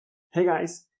Hey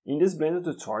guys, in this Blender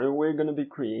tutorial we're going to be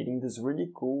creating this really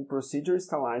cool procedural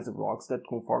stylized rocks that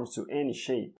conforms to any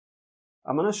shape.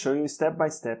 I'm going to show you step by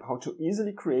step how to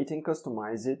easily create and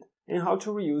customize it and how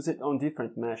to reuse it on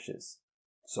different meshes.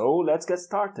 So let's get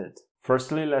started.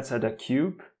 Firstly, let's add a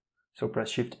cube. So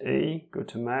press Shift A, go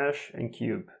to Mesh and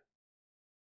Cube.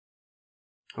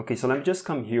 Okay, so let me just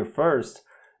come here first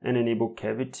and enable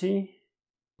Cavity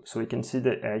so we can see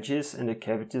the edges and the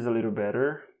cavities a little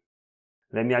better.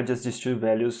 Let me adjust these two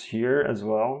values here as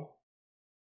well.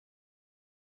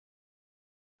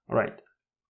 Alright.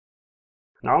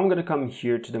 Now I'm going to come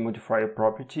here to the modifier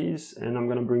properties and I'm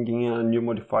going to bring in a new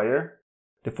modifier.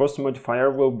 The first modifier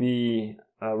will be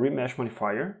a remesh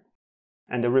modifier.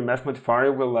 And the remesh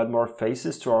modifier will add more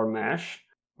faces to our mesh.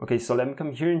 Okay, so let me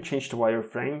come here and change the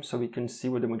wireframe so we can see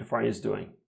what the modifier is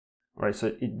doing. Alright, so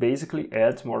it basically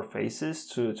adds more faces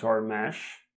to our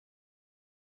mesh.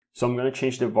 So I'm going to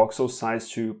change the voxel size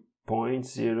to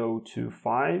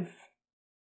 0.025.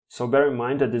 So bear in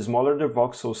mind that the smaller the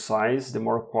voxel size, the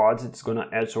more quads it's going to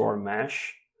add to our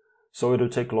mesh. So it'll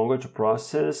take longer to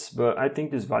process, but I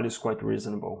think this value is quite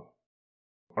reasonable.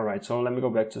 Alright, so let me go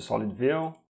back to solid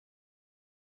view.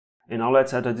 And now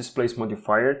let's add a displace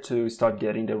modifier to start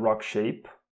getting the rock shape.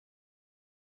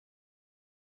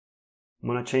 I'm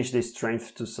going to change the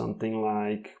strength to something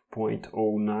like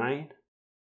 0.09.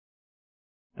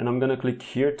 And I'm going to click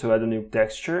here to add a new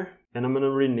texture. And I'm going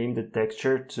to rename the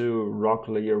texture to Rock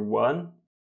Layer 1.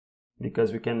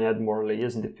 Because we can add more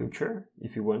layers in the future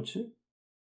if you want to.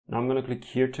 Now I'm going to click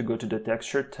here to go to the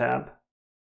Texture tab.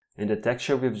 And the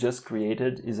texture we've just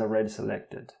created is already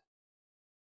selected.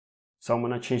 So I'm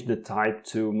going to change the type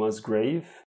to Musgrave.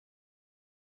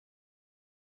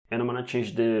 And I'm going to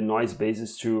change the noise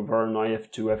basis to Voronoi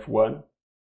F2 F1.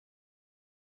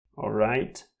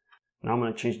 Alright. Now I'm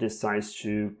going to change the size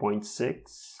to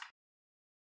 0.6.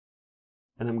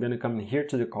 And I'm going to come here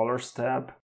to the Colors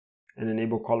tab and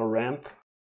enable Color Ramp.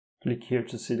 Click here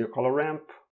to see the color ramp.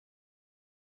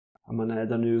 I'm going to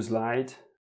add a new slide.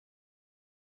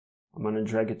 I'm going to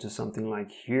drag it to something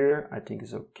like here. I think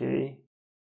it's okay.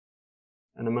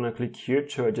 And I'm going to click here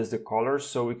to adjust the colors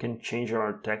so we can change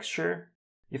our texture.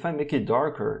 If I make it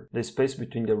darker, the space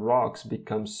between the rocks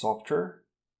becomes softer,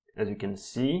 as you can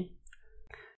see.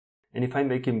 And if I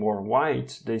make it more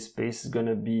white, the space is going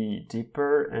to be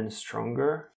deeper and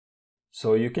stronger.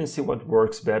 So you can see what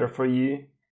works better for you.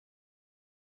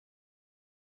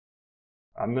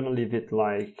 I'm going to leave it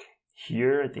like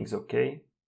here, I think it's okay.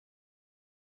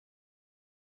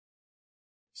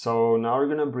 So now we're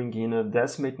going to bring in a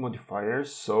Decimate modifier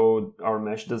so our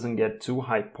mesh doesn't get too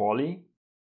high poly.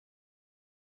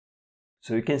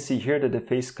 So you can see here that the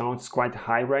face count is quite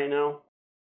high right now.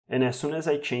 And as soon as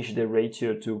I change the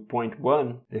ratio to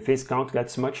 0.1, the face count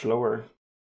gets much lower.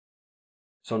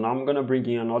 So now I'm going to bring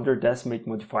in another Decimate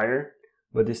modifier,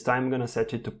 but this time I'm going to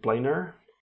set it to planar.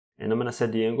 And I'm going to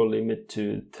set the angle limit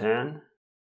to 10.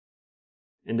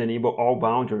 And enable all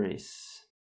boundaries.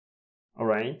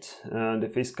 Alright, the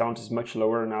face count is much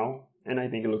lower now, and I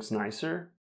think it looks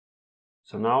nicer.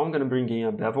 So now I'm going to bring in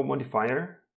a Bevel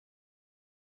modifier.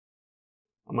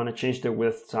 I'm going to change the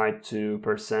width type to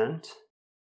 %.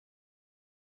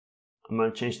 I'm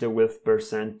going to change the width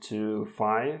 % to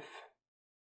 5.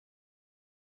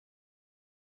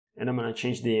 And I'm going to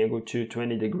change the angle to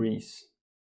 20 degrees.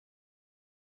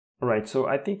 Alright, so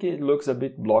I think it looks a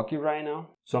bit blocky right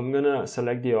now. So I'm going to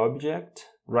select the object,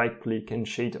 right click and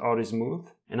shade auto smooth.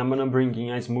 And I'm going to bring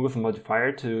in a smooth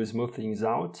modifier to smooth things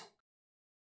out.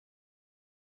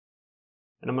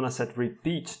 And I'm going to set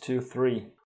repeat to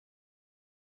 3.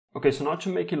 Okay, so now to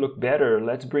make it look better,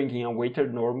 let's bring in a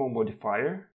WeightedNormal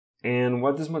modifier. And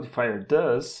what this modifier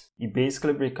does, it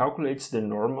basically recalculates the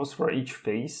normals for each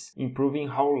face, improving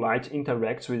how light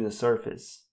interacts with the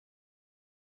surface.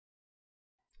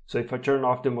 So if I turn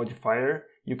off the modifier,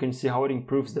 you can see how it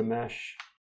improves the mesh.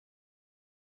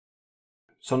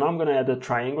 So now I'm going to add a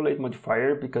Triangulate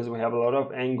modifier because we have a lot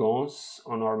of angles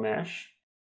on our mesh.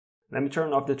 Let me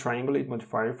turn off the Triangulate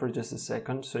modifier for just a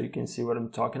second so you can see what I'm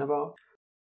talking about.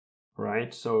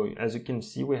 Right, so as you can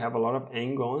see we have a lot of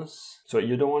angles. So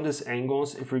you don't want these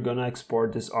angles if you're going to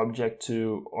export this object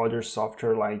to other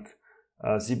software like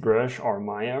ZBrush or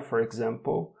Maya, for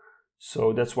example.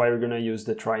 So that's why we're going to use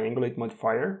the Triangulate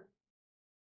modifier.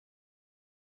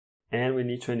 And we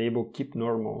need to enable Keep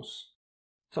Normals.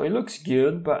 So it looks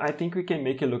good, but I think we can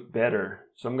make it look better.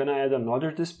 So I'm going to add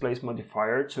another Displace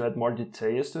modifier to add more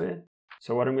details to it.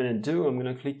 So what I'm going to do, I'm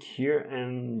going to click here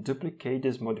and duplicate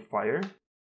this modifier.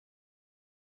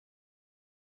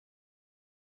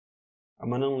 I'm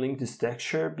going to unlink this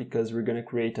texture because we're going to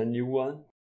create a new one.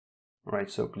 Alright,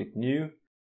 so click New.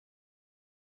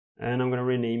 And I'm going to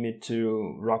rename it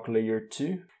to Rock Layer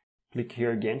 2. Click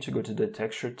here again to go to the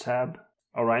Texture tab.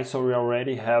 Alright, so we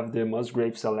already have the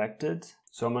Musgrave selected.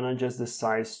 So I'm going to adjust the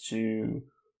size to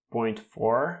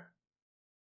 0.4.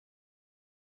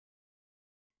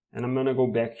 And I'm going to go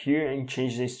back here and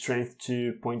change the strength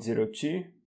to 0.02.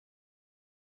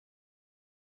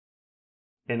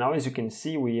 And now, as you can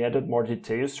see, we added more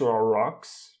details to our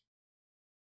rocks.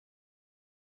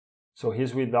 So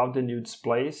here's without the new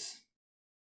Displace.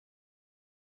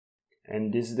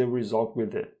 And this is the result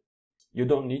with it. You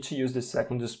don't need to use the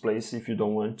second Displace if you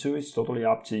don't want to, it's totally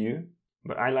up to you.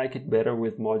 But I like it better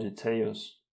with more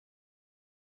details.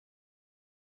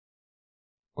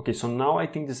 Okay, so now I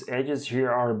think these edges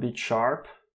here are a bit sharp.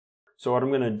 So what I'm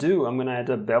going to do, I'm going to add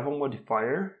a Bevel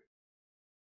modifier.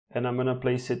 And I'm going to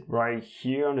place it right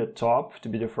here on the top to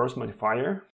be the first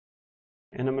modifier.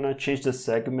 And I'm going to change the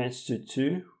segments to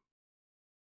 2.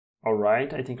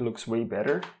 Alright, I think it looks way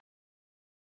better.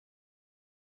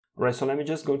 Alright, so let me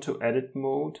just go to edit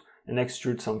mode and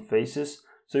extrude some faces.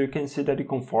 So you can see that it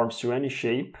conforms to any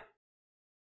shape.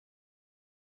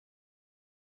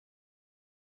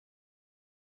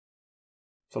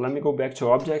 So let me go back to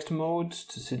object mode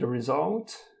to see the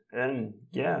result. And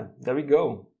yeah, there we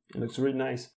go. It looks really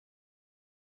nice.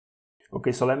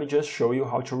 Okay, so let me just show you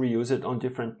how to reuse it on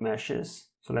different meshes.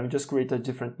 So let me just create a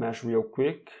different mesh real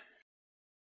quick.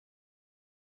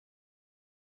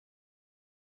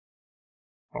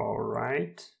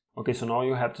 Alright. Okay, so now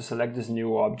you have to select this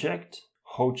new object.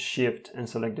 Hold Shift and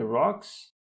select the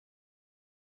rocks.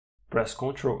 Press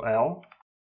Ctrl L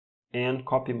and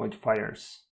copy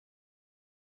modifiers.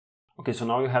 Okay, so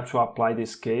now you have to apply the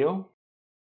scale.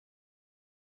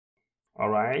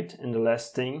 Alright, and the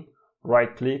last thing,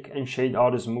 right click and shade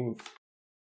out smooth.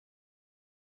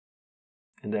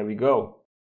 And there we go.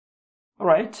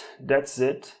 Alright, that's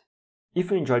it.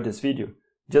 If you enjoyed this video,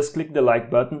 just click the like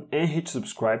button and hit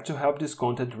subscribe to help this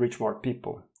content reach more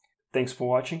people. Thanks for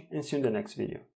watching and see you in the next video.